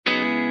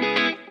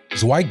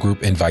Zweig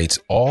Group invites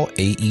all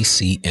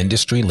AEC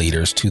industry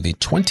leaders to the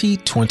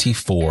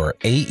 2024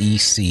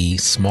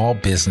 AEC Small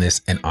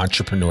Business and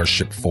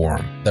Entrepreneurship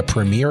Forum, the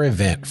premier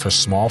event for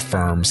small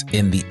firms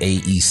in the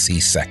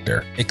AEC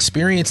sector.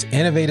 Experience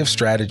innovative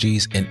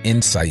strategies and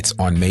insights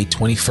on May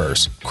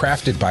 21st,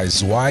 crafted by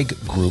Zweig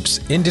Group's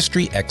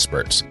industry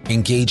experts.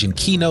 Engage in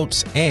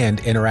keynotes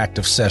and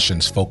interactive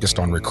sessions focused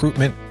on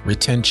recruitment,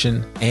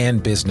 retention,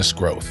 and business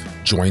growth.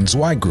 Join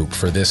Zweig Group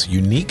for this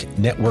unique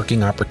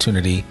networking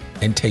opportunity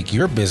and take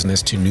your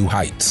business to new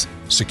heights.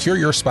 Secure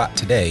your spot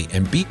today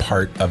and be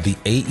part of the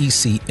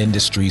AEC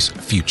industry's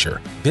future.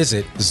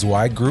 Visit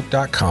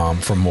zweiggroup.com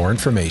for more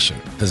information.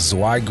 The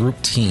Zweig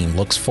Group team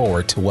looks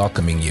forward to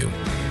welcoming you.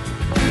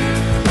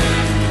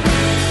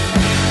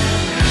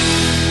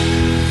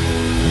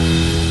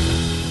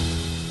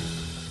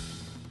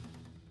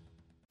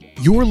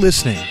 You're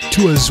listening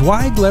to a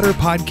Zweig Letter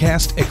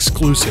Podcast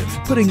exclusive,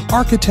 putting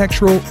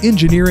architectural,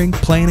 engineering,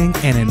 planning,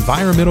 and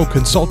environmental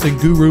consulting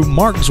guru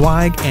Mark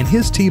Zweig and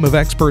his team of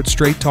expert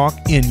straight talk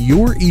in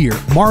your ear.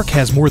 Mark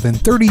has more than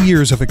 30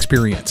 years of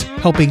experience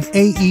helping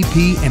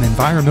AEP and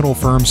environmental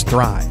firms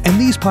thrive, and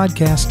these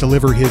podcasts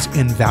deliver his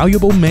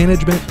invaluable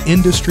management,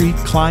 industry,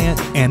 client,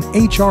 and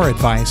HR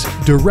advice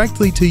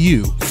directly to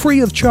you,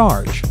 free of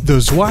charge. The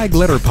Zweig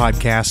Letter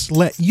Podcasts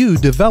let you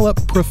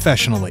develop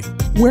professionally,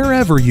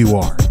 wherever you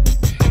are.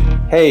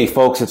 Hey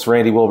folks, it's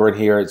Randy Wilburn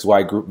here at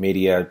Zweig Group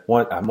Media.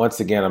 Once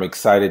again, I'm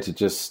excited to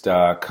just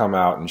come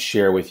out and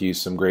share with you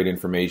some great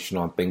information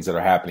on things that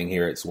are happening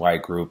here at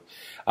Zweig Group.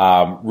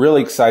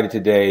 Really excited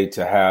today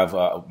to have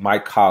my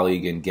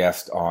colleague and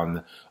guest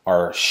on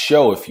our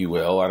show, if you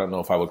will. I don't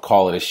know if I would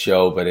call it a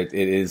show, but it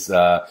is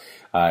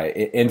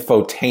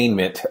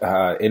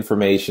infotainment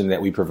information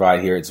that we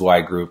provide here at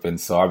Zweig Group. And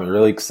so I'm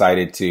really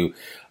excited to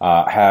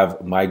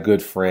have my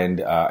good friend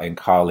and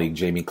colleague,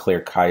 Jamie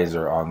Claire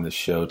Kiser, on the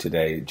show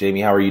today.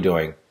 Jamie, how are you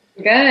doing?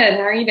 Good.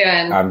 How are you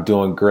doing? I'm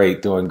doing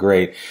great, doing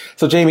great.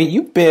 So Jamie,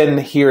 you've been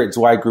here at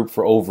Zweig Group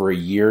for over a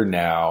year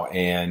now.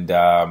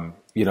 And,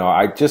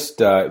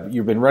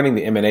 you've been running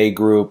the M&A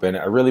group, and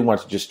I really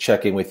want to just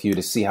check in with you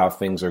to see how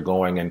things are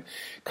going and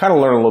kind of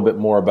learn a little bit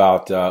more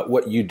about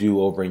what you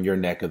do over in your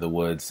neck of the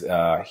woods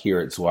here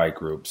at Zweig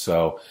Group.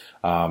 So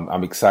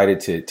I'm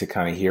excited to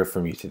kind of hear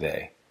from you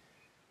today.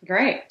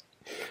 Great.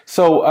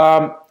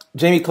 So,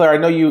 Jamie Claire, I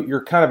know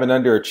you're kind of an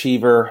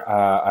underachiever.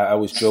 I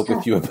always joke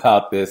with you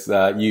about this.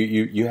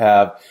 You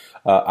have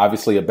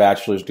obviously a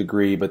bachelor's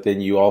degree, but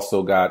then you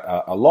also got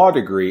a law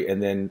degree.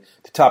 And then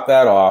to top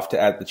that off, to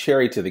add the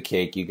cherry to the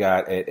cake, you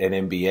got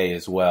an MBA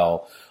as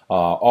well.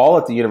 All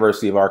at the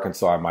University of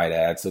Arkansas, I might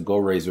add. So go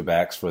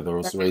Razorbacks for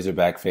those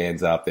Razorback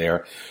fans out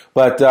there.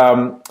 But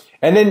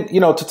and then,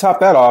 to top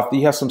that off,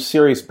 you have some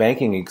serious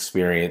banking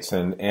experience.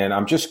 And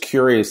I'm just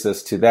curious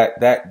as to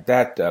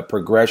that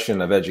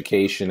progression of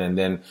education, and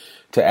then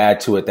to add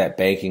to it that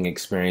banking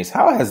experience.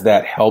 How has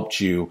that helped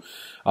you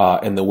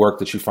in the work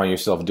that you find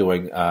yourself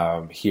doing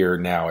here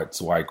now at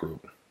Zweig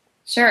Group?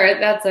 Sure,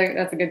 that's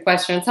a good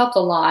question. It's helped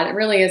a lot. It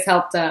really has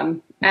helped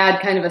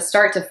add kind of a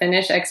start to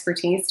finish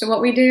expertise to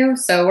what we do.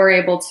 So we're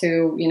able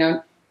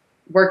to,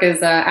 work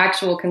as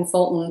actual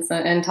consultants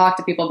and talk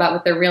to people about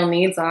what their real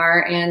needs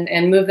are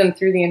and move them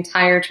through the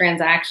entire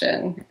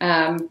transaction,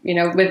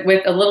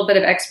 with a little bit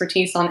of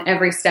expertise on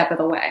every step of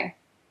the way.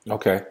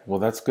 Okay. Well,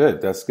 that's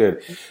good. That's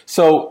good.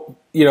 So,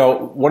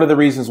 one of the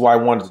reasons why I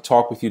wanted to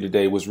talk with you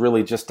today was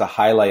really just to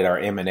highlight our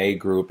M&A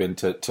group and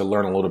to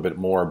learn a little bit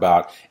more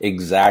about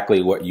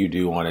exactly what you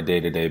do on a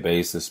day-to-day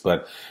basis.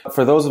 But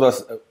for those of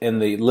us in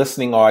the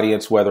listening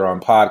audience, whether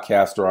on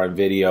podcast or on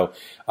video,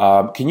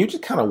 can you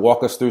just kind of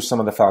walk us through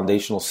some of the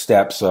foundational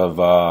steps of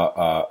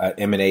an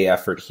M&A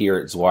effort here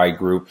at Zweig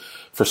Group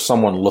for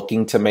someone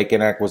looking to make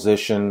an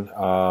acquisition?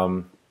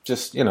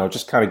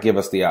 Just kind of give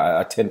us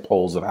the 10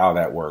 poles of how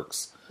that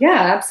works.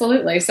 Yeah,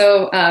 absolutely.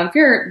 So if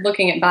you're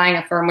looking at buying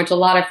a firm, which a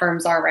lot of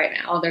firms are right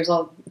now,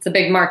 it's a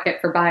big market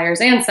for buyers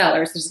and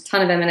sellers. There's a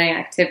ton of M&A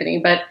activity,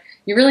 but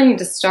you really need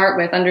to start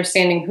with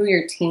understanding who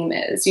your team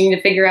is. You need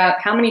to figure out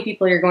how many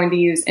people you're going to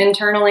use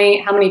internally,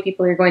 how many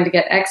people you're going to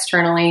get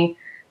externally.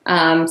 So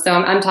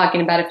I'm talking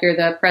about if you're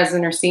the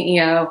president or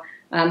CEO,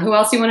 who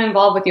else you want to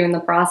involve with you in the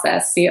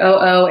process,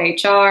 COO,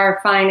 HR,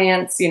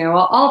 finance,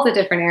 all the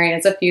different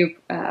areas, a few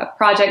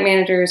project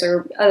managers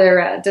or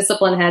other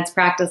discipline heads,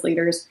 practice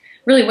leaders,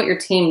 really what your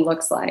team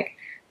looks like.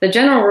 The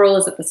general rule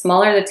is that the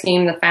smaller the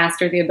team, the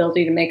faster the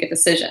ability to make a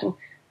decision.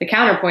 The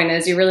counterpoint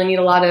is you really need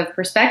a lot of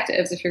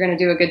perspectives if you're going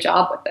to do a good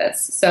job with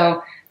this.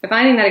 So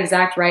finding that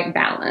exact right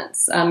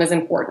balance is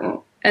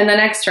important. And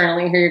then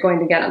externally, who you're going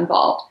to get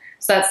involved.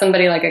 So that's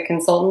somebody like a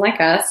consultant like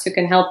us who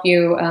can help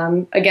you,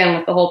 again,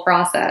 with the whole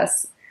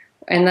process.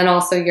 And then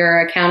also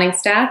your accounting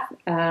staff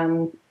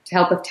to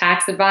help with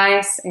tax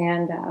advice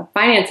and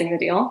financing the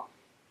deal.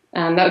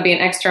 That would be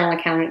an external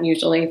accountant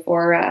usually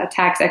for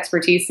tax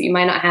expertise that you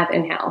might not have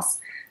in-house.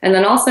 And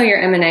then also your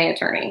M&A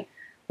attorney.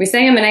 We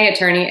say M&A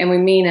attorney and we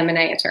mean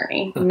M&A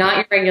attorney, not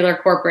your regular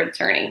corporate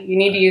attorney. You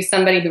need to use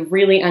somebody who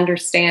really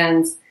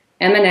understands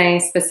M&A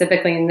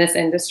specifically in this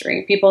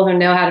industry, people who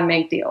know how to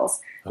make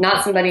deals.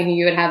 not somebody who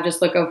you would have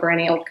just look over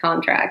any old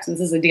contracts. This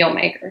is a deal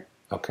maker.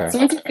 Okay. So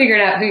once you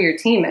figured out who your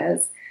team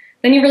is,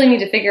 then you really need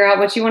to figure out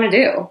what you want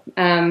to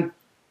do.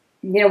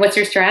 What's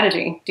your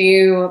strategy? Do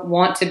you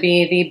want to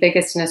be the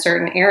biggest in a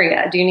certain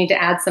area? Do you need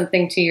to add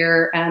something to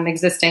your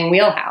existing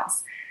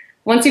wheelhouse?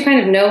 Once you kind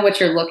of know what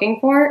you're looking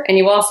for, and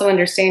you also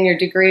understand your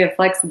degree of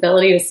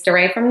flexibility to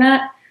stray from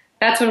that,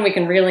 that's when we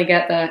can really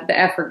get the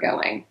effort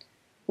going.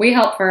 We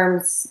help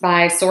firms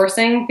by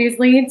sourcing these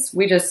leads.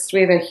 We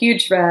have a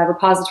huge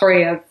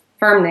repository of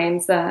firm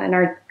names in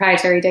our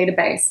proprietary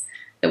database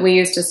that we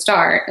use to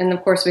start, and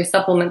of course we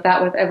supplement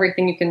that with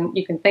everything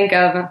you can think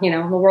of,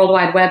 the World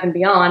Wide Web and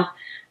beyond.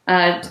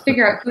 To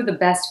figure out who the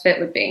best fit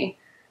would be.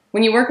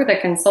 When you work with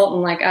a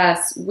consultant like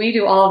us, we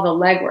do all of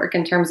the legwork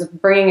in terms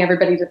of bringing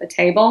everybody to the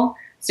table,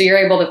 so you're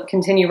able to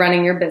continue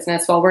running your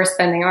business while we're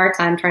spending our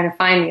time trying to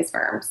find these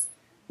firms.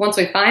 Once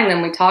we find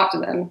them, we talk to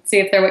them, see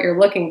if they're what you're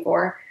looking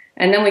for,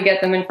 and then we get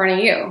them in front of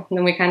you. And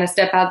then we kind of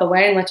step out of the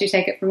way and let you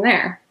take it from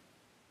there.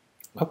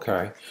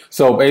 Okay.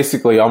 So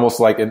basically,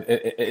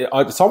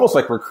 it's almost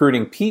like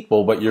recruiting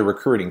people, but you're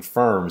recruiting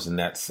firms in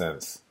that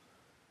sense.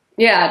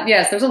 Yeah,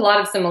 yes, there's a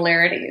lot of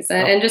similarities,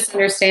 and just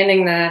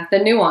understanding the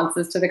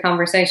nuances to the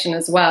conversation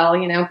as well.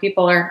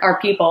 People are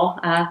people.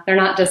 They're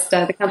not just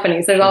the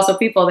companies. There's also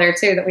people there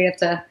too that we have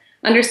to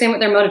understand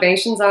what their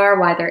motivations are,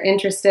 why they're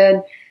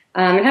interested,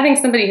 and having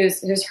somebody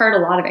who's heard a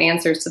lot of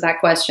answers to that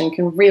question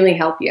can really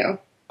help you.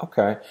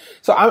 Okay.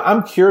 So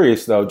I'm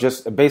curious though,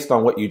 just based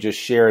on what you just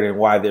shared and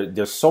why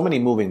there's so many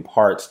moving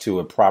parts to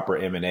a proper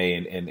M&A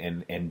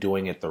and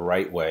doing it the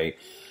right way.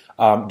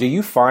 Do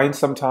you find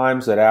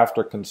sometimes that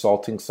after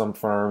consulting some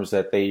firms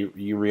that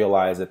you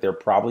realize that they're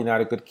probably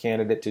not a good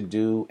candidate to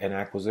do an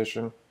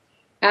acquisition?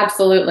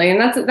 Absolutely. And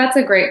that's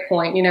a great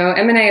point.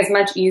 M&A is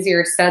much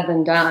easier said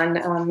than done.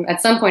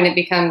 At some point it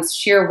becomes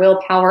sheer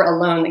willpower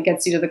alone that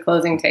gets you to the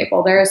closing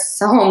table. There is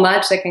so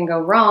much that can go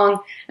wrong,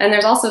 and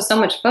there's also so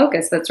much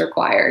focus that's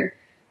required.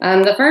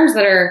 The firms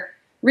that are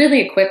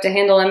really equipped to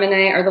handle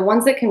M&A are the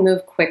ones that can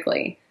move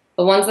quickly.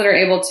 The ones that are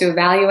able to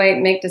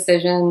evaluate, make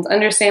decisions,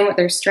 understand what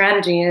their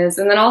strategy is,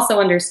 and then also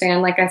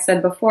understand, like I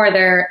said before,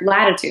 their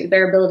latitude,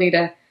 their ability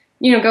to,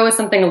 go with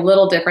something a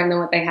little different than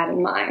what they had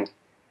in mind.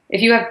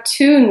 If you have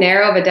too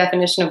narrow of a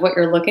definition of what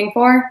you're looking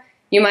for,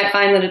 you might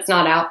find that it's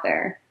not out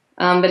there.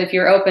 But if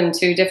you're open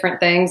to different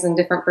things and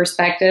different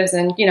perspectives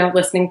and,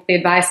 listening to the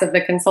advice of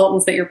the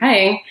consultants that you're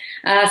paying,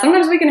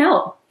 sometimes we can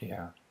help.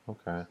 Yeah.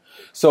 Okay.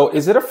 So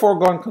is it a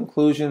foregone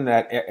conclusion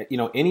that,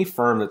 any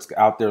firm that's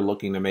out there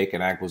looking to make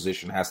an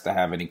acquisition has to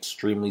have an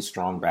extremely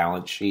strong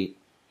balance sheet?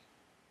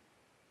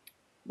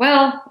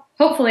 Well,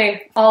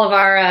 hopefully all of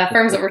our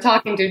firms that we're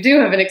talking to do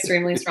have an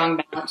extremely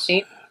strong balance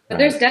sheet. But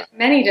there's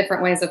many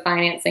different ways of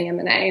financing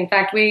M&A. In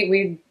fact,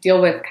 we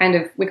deal with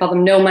we call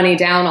them no money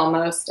down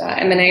almost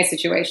M&A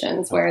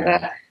situations where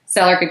the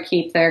seller could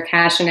keep their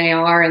cash and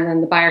AR and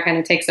then the buyer kind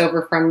of takes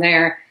over from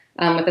there.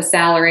 With a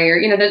salary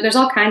or, there's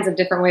all kinds of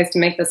different ways to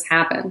make this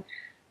happen.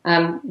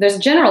 There's a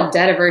general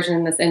debt aversion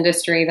in this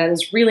industry that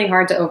is really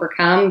hard to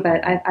overcome,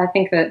 but I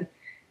think that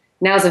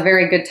now's a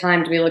very good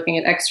time to be looking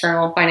at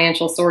external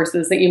financial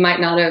sources that you might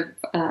not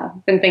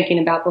have been thinking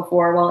about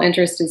before while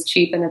interest is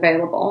cheap and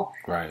available.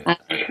 Right.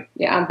 But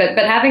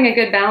having a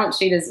good balance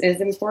sheet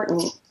is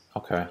important.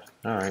 Okay.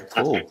 All right.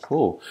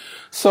 Cool.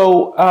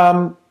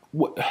 So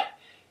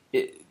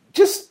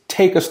just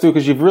take us through,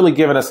 because you've really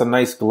given us a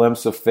nice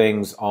glimpse of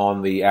things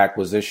on the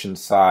acquisition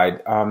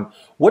side.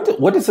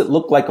 What does it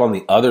look like on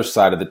the other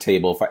side of the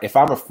table? If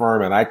I'm a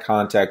firm and I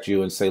contact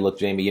you and say, look,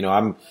 Jamie,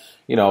 I'm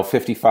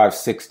 55,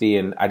 60,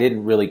 and I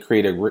didn't really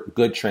create a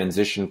good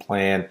transition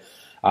plan.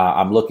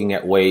 I'm looking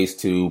at ways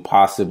to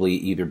possibly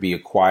either be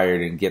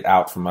acquired and get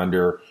out from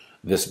under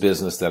this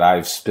business that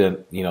I've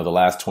spent, the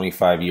last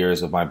 25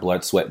 years of my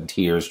blood, sweat, and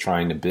tears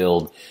trying to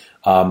build.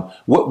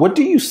 What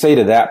do you say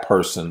to that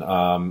person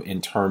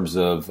in terms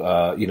of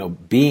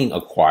being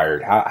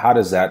acquired? How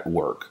does that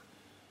work?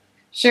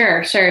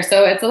 Sure.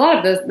 So it's a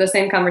lot of the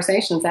same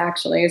conversations,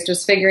 actually. It's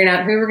just figuring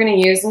out who we're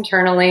going to use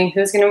internally,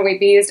 who's going to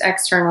be used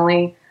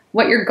externally,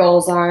 what your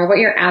goals are, what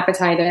your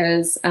appetite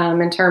is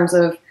in terms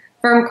of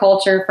firm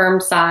culture,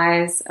 firm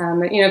size.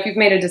 If you've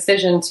made a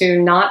decision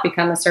to not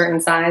become a certain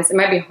size, it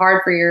might be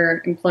hard for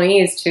your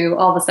employees to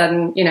all of a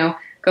sudden,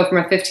 go from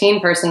a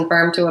 15-person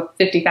firm to a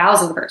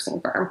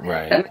 50,000-person firm.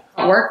 Right. That might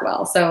not work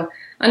well. So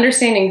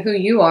understanding who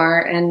you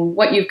are and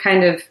what you've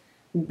kind of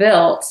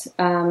built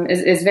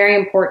is very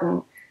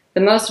important. The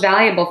most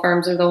valuable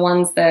firms are the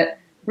ones that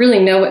really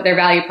know what their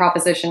value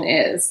proposition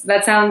is.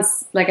 That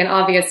sounds like an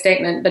obvious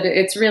statement, but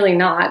it's really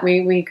not.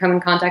 We come in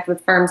contact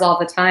with firms all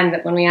the time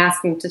that when we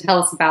ask them to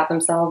tell us about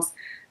themselves,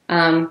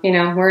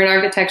 we're an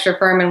architecture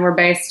firm and we're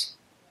based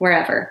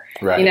wherever.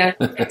 Right.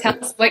 Tell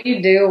us what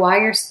you do,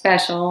 why you're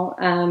special.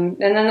 And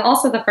then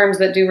also the firms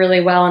that do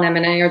really well in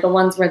M&A are the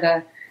ones where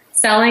the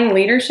selling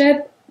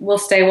leadership will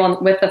stay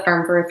with the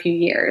firm for a few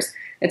years.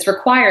 It's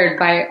required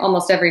by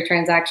almost every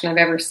transaction I've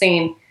ever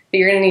seen that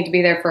you're going to need to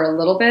be there for a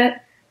little bit.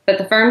 But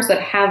the firms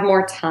that have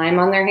more time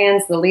on their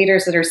hands, the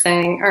leaders that are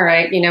saying, all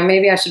right,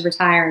 maybe I should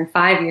retire in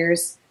 5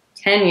 years,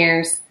 10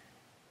 years,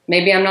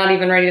 maybe I'm not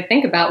even ready to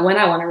think about when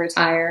I want to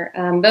retire.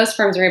 Those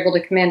firms are able to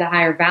command a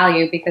higher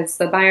value because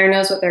the buyer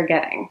knows what they're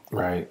getting.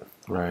 Right.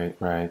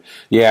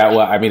 Yeah.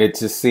 Well, I mean, it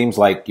just seems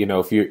like,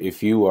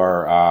 if you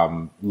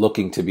are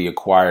looking to be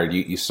acquired,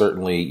 you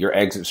certainly, your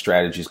exit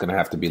strategy is going to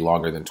have to be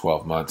longer than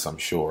 12 months, I'm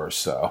sure.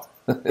 So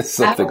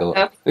something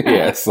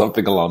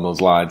along those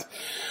lines.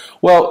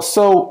 Well,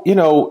 so,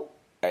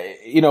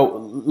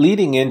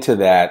 leading into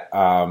that,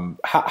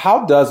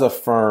 how does a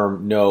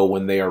firm know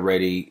when they are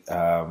ready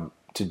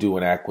to do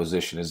an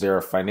acquisition? Is there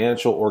a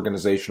financial,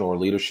 organizational, or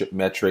leadership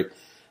metric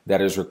that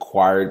is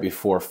required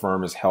before a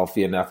firm is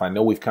healthy enough? I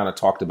know we've kind of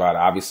talked about,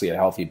 obviously, a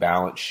healthy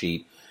balance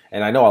sheet,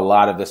 and I know a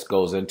lot of this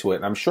goes into it.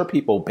 And I'm sure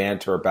people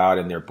banter about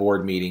in their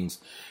board meetings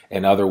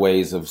and other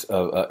ways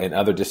and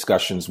other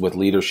discussions with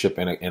leadership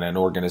in an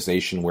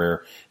organization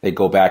where they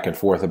go back and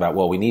forth about,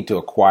 well, we need to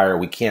acquire,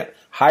 we can't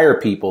hire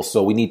people,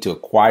 so we need to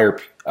acquire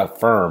a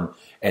firm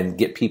and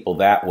get people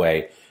that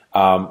way.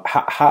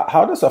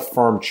 How does a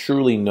firm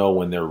truly know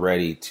when they're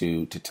ready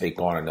to take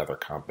on another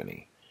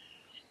company?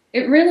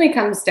 It really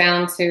comes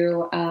down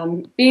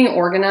to being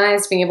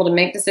organized, being able to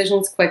make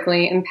decisions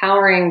quickly,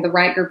 empowering the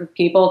right group of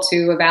people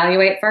to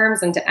evaluate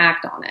firms and to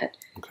act on it.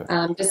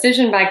 Okay.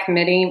 Decision by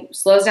committee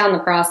slows down the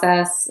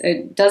process.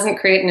 It doesn't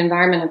create an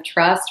environment of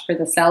trust for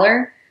the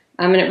seller,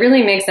 and it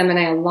really makes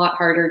M&A a lot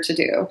harder to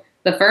do.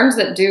 The firms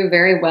that do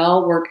very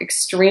well work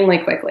extremely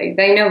quickly.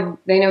 They know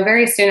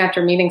very soon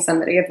after meeting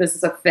somebody if this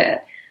is a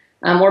fit,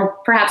 or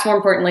perhaps more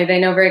importantly, they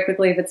know very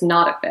quickly if it's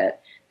not a fit.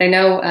 They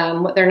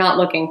know what they're not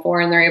looking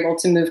for, and they're able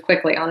to move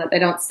quickly on it. They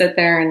don't sit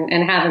there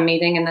and have a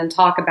meeting and then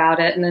talk about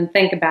it and then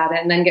think about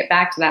it and then get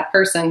back to that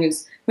person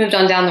who's moved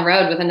on down the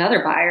road with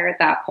another buyer at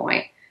that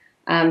point.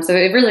 So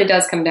it really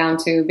does come down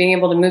to being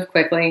able to move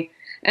quickly.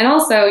 And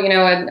also,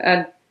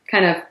 a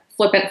kind of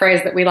flippant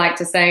phrase that we like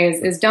to say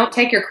is don't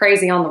take your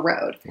crazy on the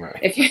road. Right.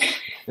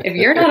 If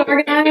you're not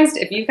organized,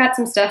 if you've got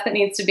some stuff that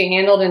needs to be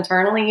handled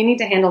internally, you need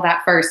to handle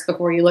that first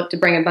before you look to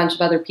bring a bunch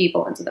of other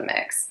people into the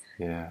mix.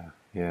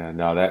 Yeah,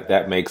 no,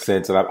 that makes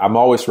sense. And I'm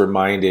always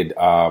reminded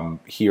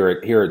here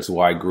at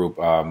Zweig Group,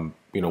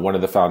 one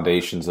of the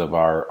foundations of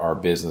our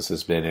business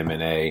has been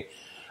M&A.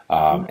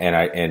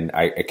 And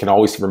I can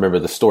always remember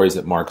the stories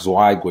that Mark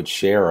Zweig would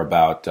share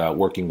about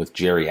working with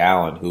Jerry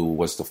Allen, who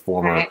was the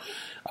former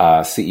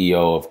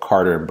CEO of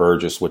Carter and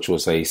Burgess, which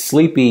was a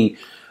sleepy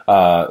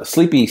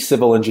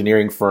civil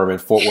engineering firm in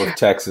Fort Worth,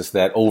 Texas,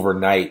 that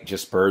overnight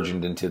just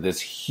burgeoned into this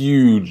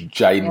huge,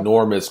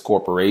 ginormous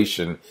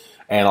corporation.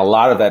 And a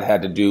lot of that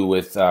had to do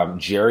with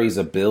Jerry's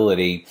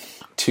ability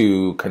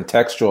to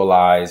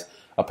contextualize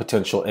a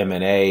potential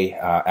M&A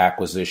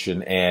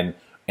acquisition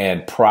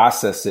and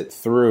process it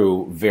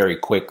through very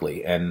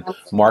quickly. And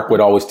Mark would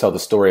always tell the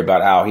story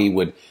about how he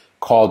would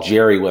call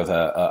Jerry with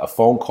a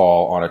phone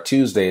call on a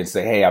Tuesday and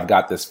say, hey, I've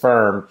got this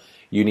firm.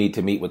 You need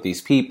to meet with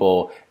these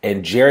people.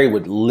 And Jerry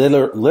would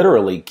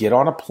literally get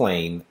on a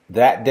plane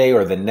that day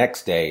or the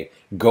next day,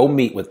 go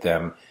meet with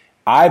them,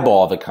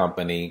 eyeball the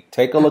company,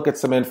 take a look at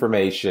some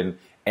information,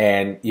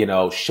 and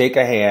shake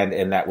a hand,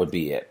 and that would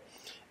be it.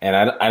 And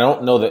I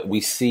don't know that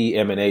we see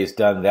M&As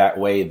done that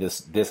way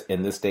this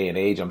in this day and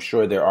age. I'm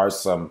sure there are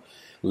some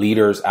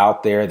leaders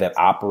out there that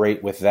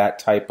operate with that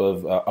type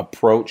of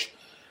approach.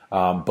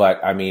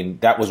 But I mean,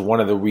 that was one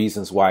of the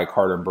reasons why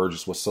Carter and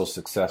Burgess was so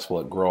successful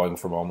at growing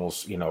from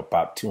almost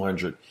about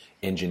 200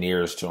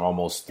 engineers to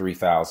almost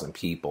 3,000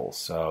 people.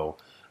 So.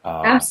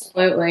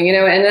 Absolutely.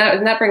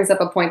 And that brings up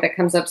a point that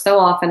comes up so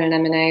often in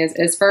M&A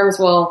is firms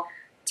will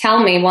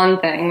tell me one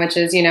thing, which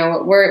is,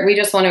 we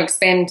just want to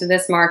expand into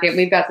this market.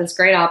 We've got this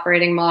great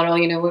operating model.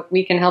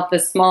 We can help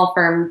this small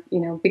firm,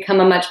 become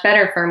a much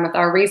better firm with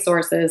our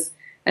resources.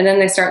 And then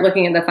they start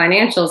looking at the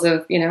financials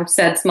of,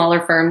 said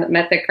smaller firm that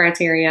met the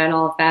criteria and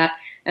all of that.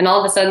 And all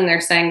of a sudden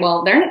they're saying,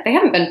 well, they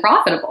haven't been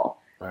profitable.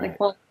 Right. Like,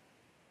 well,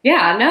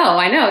 yeah, no,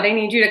 I know. They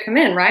need you to come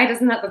in, right?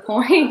 Isn't that the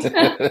point?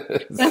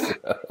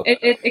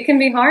 It can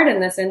be hard in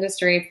this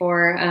industry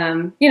for,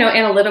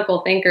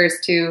 analytical thinkers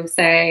to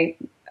say,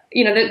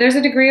 there's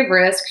a degree of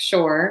risk,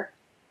 sure.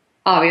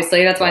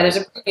 Obviously, that's why there's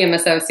a premium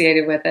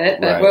associated with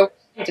it, but we're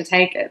willing to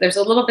take it. There's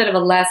a little bit of a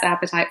less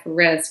appetite for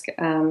risk.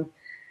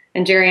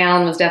 And Jerry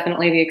Allen was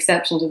definitely the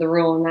exception to the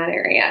rule in that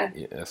area.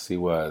 Yes, he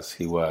was.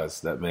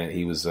 That man,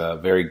 he was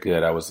very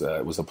good. It was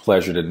a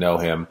pleasure to know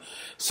him.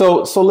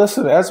 So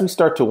listen, as we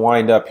start to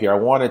wind up here, I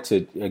wanted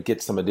to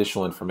get some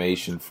additional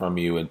information from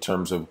you in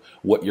terms of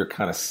what you're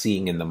kind of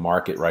seeing in the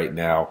market right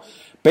now.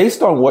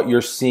 Based on what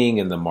you're seeing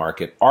in the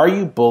market, are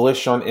you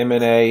bullish on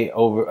M&A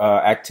over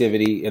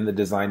activity in the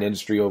design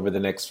industry over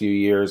the next few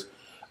years?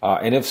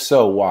 And if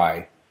so,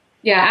 why?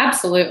 Yeah,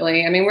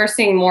 absolutely. I mean, we're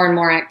seeing more and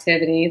more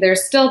activity.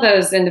 There's still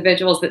those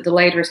individuals that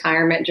delayed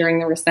retirement during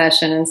the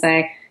recession and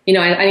say,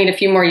 I need a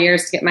few more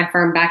years to get my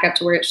firm back up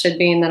to where it should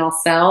be, and then I'll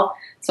sell.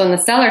 So on the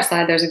seller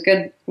side, there's a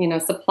good,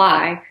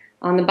 supply.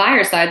 On the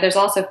buyer side, there's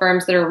also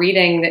firms that are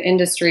reading the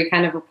industry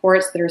kind of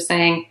reports that are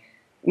saying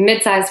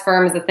mid-sized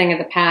firm is a thing of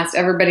the past.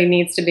 Everybody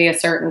needs to be a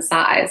certain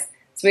size.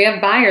 So we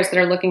have buyers that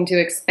are looking to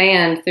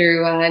expand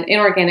through an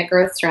inorganic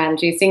growth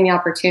strategy, seeing the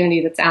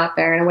opportunity that's out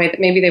there in a way that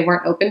maybe they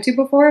weren't open to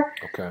before.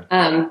 Okay.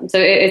 So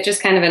it's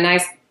just kind of a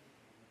nice,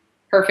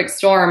 perfect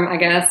storm, I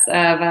guess,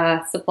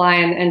 of supply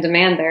and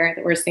demand there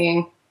that we're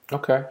seeing.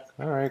 Okay.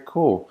 All right,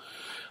 cool.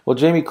 Well,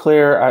 Jamie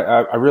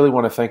Claire, I really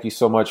want to thank you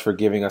so much for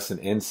giving us an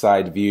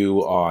inside view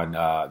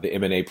on the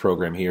M&A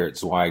program here at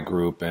Zweig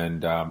Group.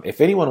 And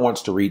if anyone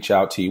wants to reach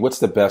out to you, what's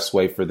the best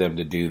way for them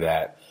to do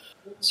that?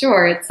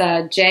 Sure. It's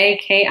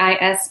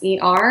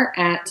JKISER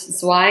at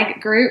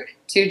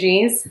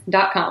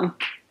zweiggroup2gs.com.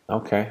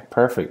 Okay,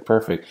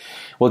 perfect.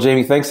 Well,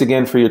 Jamie, thanks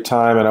again for your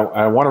time. And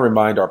I want to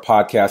remind our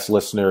podcast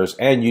listeners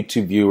and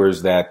YouTube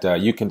viewers that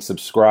you can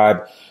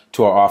subscribe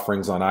to our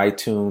offerings on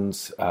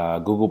iTunes,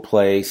 Google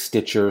Play,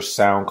 Stitcher,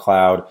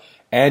 SoundCloud,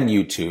 and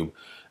YouTube.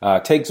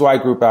 Take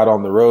Zweig Group out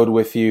on the road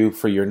with you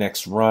for your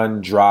next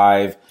run,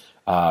 drive,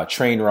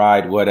 train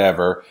ride,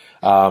 whatever.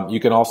 You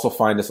can also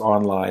find us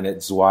online at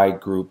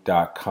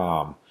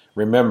zweiggroup.com.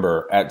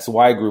 Remember, at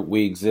Zweig Group,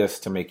 we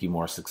exist to make you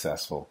more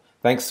successful.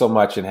 Thanks so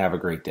much and have a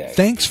great day.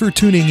 Thanks for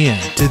tuning in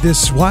to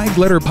this Zweig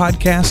Letter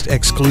Podcast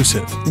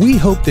exclusive. We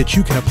hope that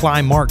you can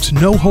apply Mark's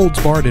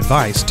no-holds-barred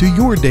advice to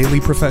your daily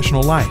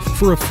professional life.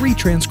 For a free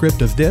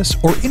transcript of this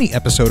or any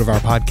episode of our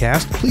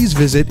podcast, please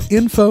visit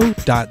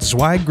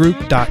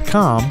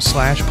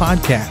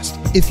info.zweiggroup.com/podcast.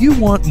 If you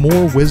want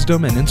more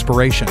wisdom and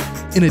inspiration,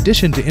 in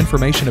addition to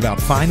information about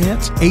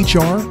finance,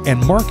 HR,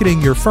 and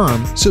marketing your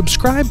firm,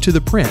 subscribe to the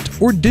print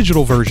or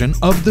digital version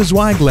of the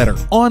Zweig Letter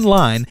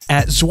online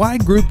at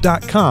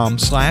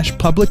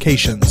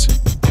zweiggroup.com/publications.